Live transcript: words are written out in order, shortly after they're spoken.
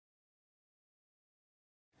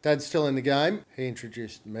Dad's still in the game. He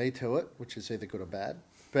introduced me to it, which is either good or bad.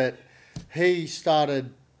 But he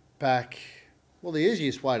started back, well, the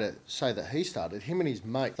easiest way to say that he started, him and his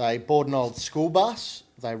mate, they bought an old school bus.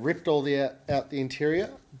 They ripped all out the interior,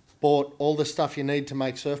 bought all the stuff you need to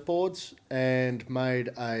make surfboards, and made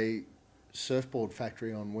a surfboard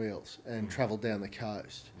factory on wheels and travelled down the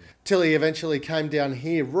coast. Till he eventually came down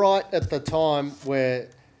here right at the time where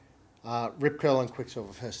Rip Curl and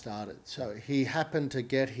Quicksilver first started. So he happened to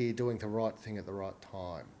get here doing the right thing at the right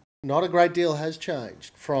time. Not a great deal has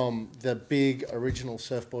changed from the big original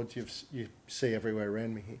surfboards you see everywhere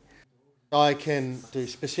around me here. I can do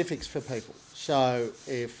specifics for people. So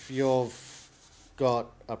if you've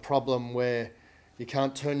got a problem where you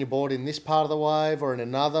can't turn your board in this part of the wave or in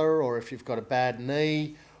another, or if you've got a bad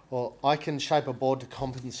knee, or I can shape a board to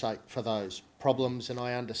compensate for those problems, and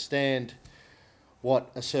I understand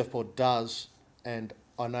what a surfboard does, and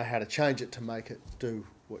I know how to change it to make it do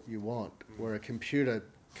what you want, where a computer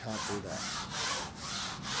can't do that.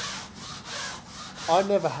 I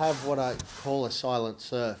never have what I call a silent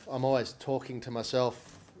surf. I'm always talking to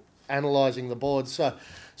myself, analysing the board. So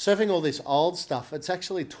surfing all this old stuff, it's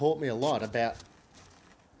actually taught me a lot about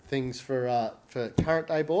things for current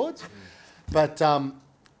day boards. But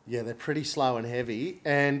yeah, they're pretty slow and heavy.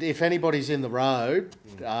 And if anybody's in the road,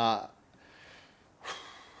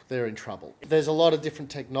 they're in trouble. There's a lot of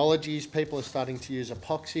different technologies. People are starting to use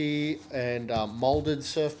epoxy and moulded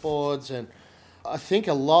surfboards, and I think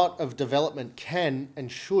a lot of development can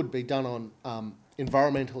and should be done on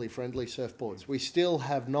environmentally friendly surfboards. We still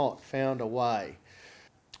have not found a way,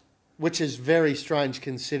 which is very strange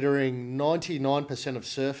considering 99% of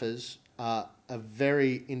surfers are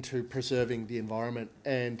very into preserving the environment,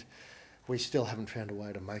 and we still haven't found a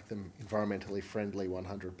way to make them environmentally friendly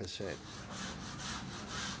 100%.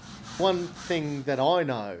 One thing that I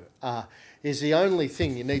know is the only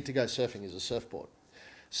thing you need to go surfing is a surfboard.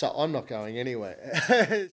 So I'm not going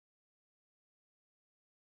anywhere.